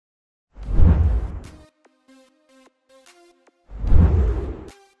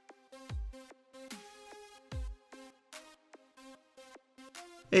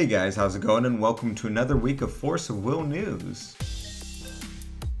Hey guys, how's it going, and welcome to another week of Force of Will news.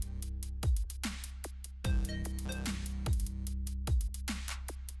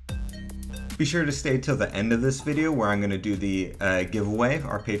 Be sure to stay till the end of this video where I'm going to do the giveaway,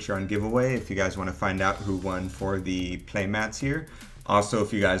 our Patreon giveaway, if you guys want to find out who won for the playmats here. Also,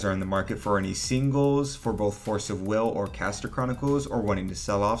 if you guys are in the market for any singles for both Force of Will or Caster Chronicles, or wanting to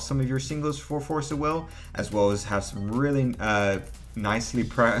sell off some of your singles for Force of Will, as well as have some really nicely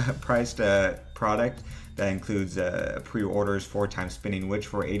priced product that includes pre-orders 4x Spinning Witch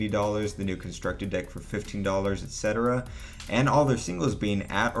for $80, the new constructed deck for $15, etc. And all their singles being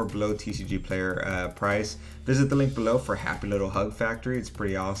at or below TCG player price. Visit the link below for Happy Little Hug Factory. It's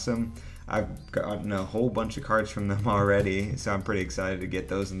pretty awesome. I've gotten a whole bunch of cards from them already, so I'm pretty excited to get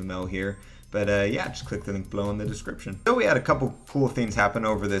those in the mail here. But yeah, just click the link below in the description. So we had a couple cool things happen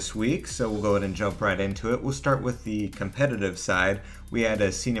over this week, so we'll go ahead and jump right into it. We'll start with the competitive side. We had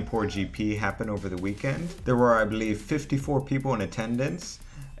a Singapore GP happen over the weekend. There were, I believe, 54 people in attendance.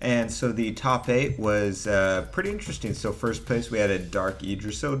 And so the top 8 was pretty interesting. So first place, we had a Dark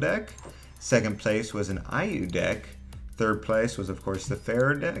Idriso deck. Second place was an IU deck. Third place was, of course, the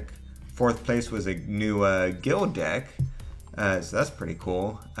Fair deck. Fourth place was a new Guild deck, so that's pretty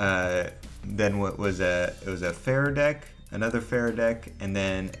cool. Then it was a Fair deck, another Fair deck, and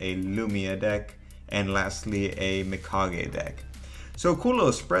then a Lumia deck, and lastly a Mikage deck. So a cool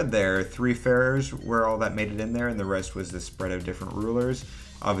little spread there. 3 Fairs were all that made it in there, and the rest was the spread of different rulers.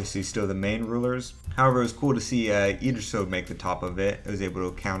 Obviously still the main rulers. However, it was cool to see Idriso make the top of it. It was able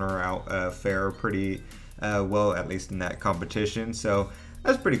to counter out Fair pretty well, at least in that competition. So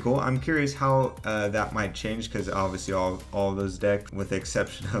that's pretty cool. I'm curious how that might change, because obviously all those decks, with the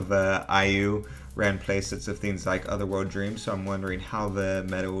exception of IU, ran playsets of things like Otherworld Dreams. So I'm wondering how the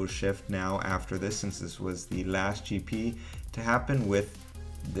meta will shift now after this, since this was the last GP to happen with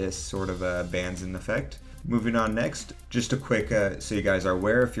this sort of bans in effect. Moving on next, just a quick, so you guys are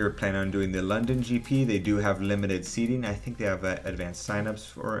aware, if you're planning on doing the London GP, they do have limited seating. I think they have advanced signups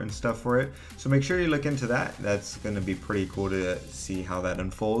for and stuff for it. So make sure you look into that. That's going to be pretty cool to see how that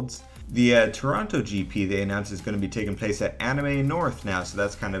unfolds. The Toronto GP, they announced, is going to be taking place at Anime North now. So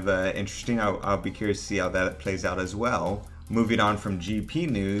that's kind of interesting. I'll be curious to see how that plays out as well. Moving on from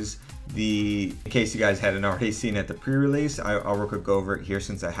GP news, in case you guys hadn't already seen at the pre-release, I'll real quick go over it here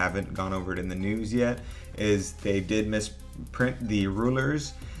since I haven't gone over it in the news yet, is they did misprint the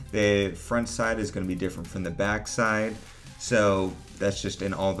rulers. The front side is going to be different from the back side. So that's just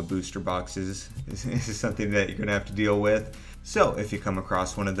in all the booster boxes. This is something that you're going to have to deal with. So if you come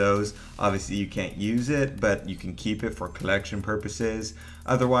across one of those, obviously you can't use it, but you can keep it for collection purposes.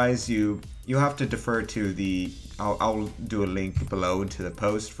 Otherwise, you'll have to defer to the, I'll do a link below to the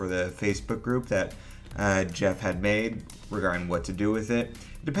post for the Facebook group that Jeff had made regarding what to do with it.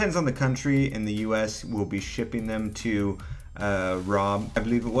 It depends on the country. In the US, we'll be shipping them to Rob, I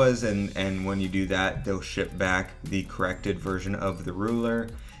believe it was, and when you do that, they'll ship back the corrected version of the ruler.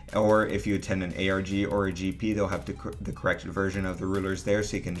 Or if you attend an ARG or a GP, they'll have the corrected version of the rulers there,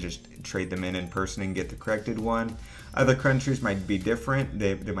 so you can just trade them in person and get the corrected one. Other countries might be different.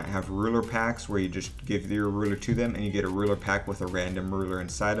 They might have ruler packs where you just give your ruler to them and you get a ruler pack with a random ruler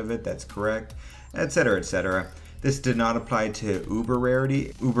inside of it that's correct, etc., etc. This did not apply to Uber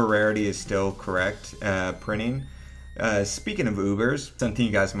Rarity. Uber Rarity is still correct printing. Speaking of Ubers, something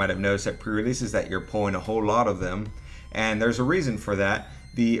you guys might have noticed at pre-release is that you're pulling a whole lot of them, and there's a reason for that.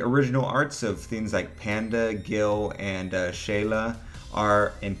 The original arts of things like Panda, Gil, and Shayla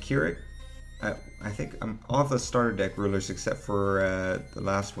are in Keurig. I think all of the starter deck rulers except for the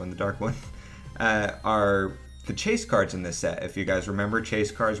last one, the dark one, are the chase cards in this set. If you guys remember,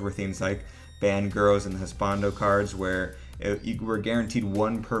 chase cards were things like Band Girls and the Hispando cards, where you were guaranteed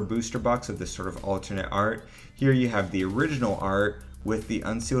 1 per booster box of this sort of alternate art. Here you have the original art with the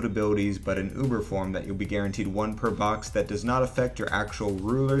unsealed abilities, but in Uber form, that you'll be guaranteed 1 per box. That does not affect your actual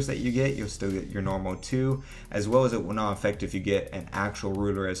rulers that you get. You'll still get your normal 2, as well as it will not affect if you get an actual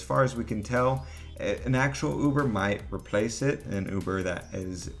ruler. As far as we can tell, an actual Uber might replace it, an Uber that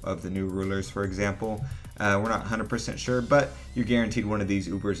is of the new rulers, for example. We're not 100% sure, but you're guaranteed 1 of these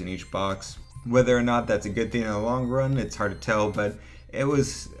Ubers in each box. Whether or not that's a good thing in the long run, it's hard to tell, but it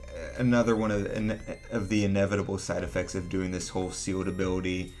was another one of the inevitable side effects of doing this whole sealed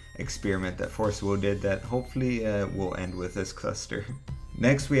ability experiment that Force Will did, that hopefully will end with this cluster.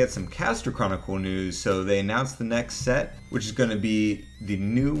 Next, we had some Caster Chronicle news. So they announced the next set, which is going to be the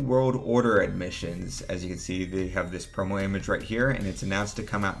New World Order admissions. As you can see, they have this promo image right here, and it's announced to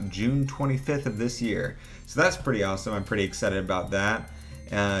come out June 25th of this year. So that's pretty awesome. I'm pretty excited about that.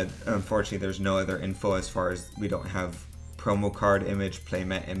 Unfortunately, there's no other info as far as we don't have promo card image,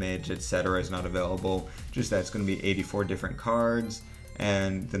 playmat image, etc. is not available. Just that it's going to be 84 different cards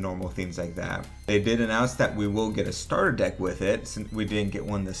and the normal themes like that. They did announce that we will get a starter deck with it since we didn't get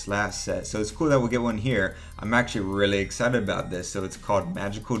one this last set. So it's cool that we'll get one here. I'm actually really excited about this. So it's called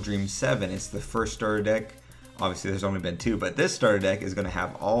Magical Dream 7. It's the first starter deck. Obviously there's only been 2, but this starter deck is going to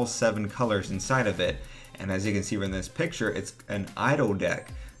have all 7 colors inside of it. And as you can see from this picture, it's an idol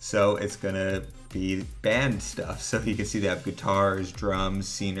deck. So it's going to be band stuff. So you can see they have guitars, drums,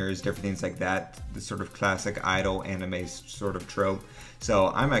 sceners, different things like that. The sort of classic idol anime sort of trope.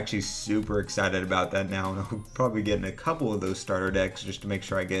 So I'm actually super excited about that now, and I'll probably get in a couple of those starter decks just to make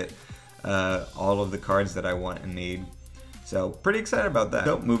sure I get all of the cards that I want and need. So pretty excited about that.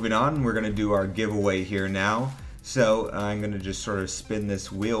 So moving on, we're gonna do our giveaway here now. So I'm gonna just sort of spin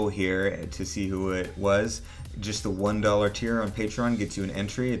this wheel here to see who it was. Just the $1 tier on Patreon gets you an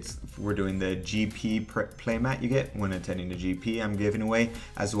entry. We're doing the GP playmat you get when attending the GP I'm giving away,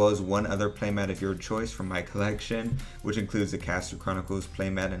 as well as one other playmat of your choice from my collection, which includes the Caster Chronicles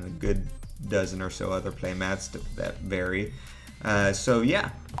playmat and a good dozen or so other playmats that vary. So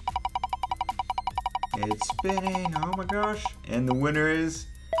yeah, it's spinning, oh my gosh, and the winner is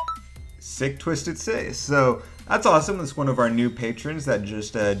Sick Twisted Six. So that's awesome. It's one of our new patrons that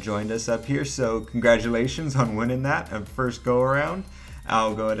just joined us up here. So congratulations on winning that first go around.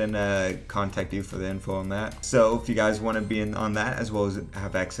 I'll go ahead and contact you for the info on that. So if you guys want to be in on that, as well as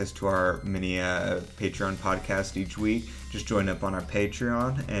have access to our mini Patreon podcast each week, just join up on our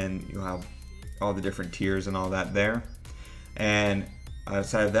Patreon and you'll have all the different tiers and all that there. And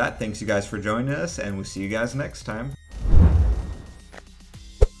outside of that, thanks you guys for joining us, and we'll see you guys next time.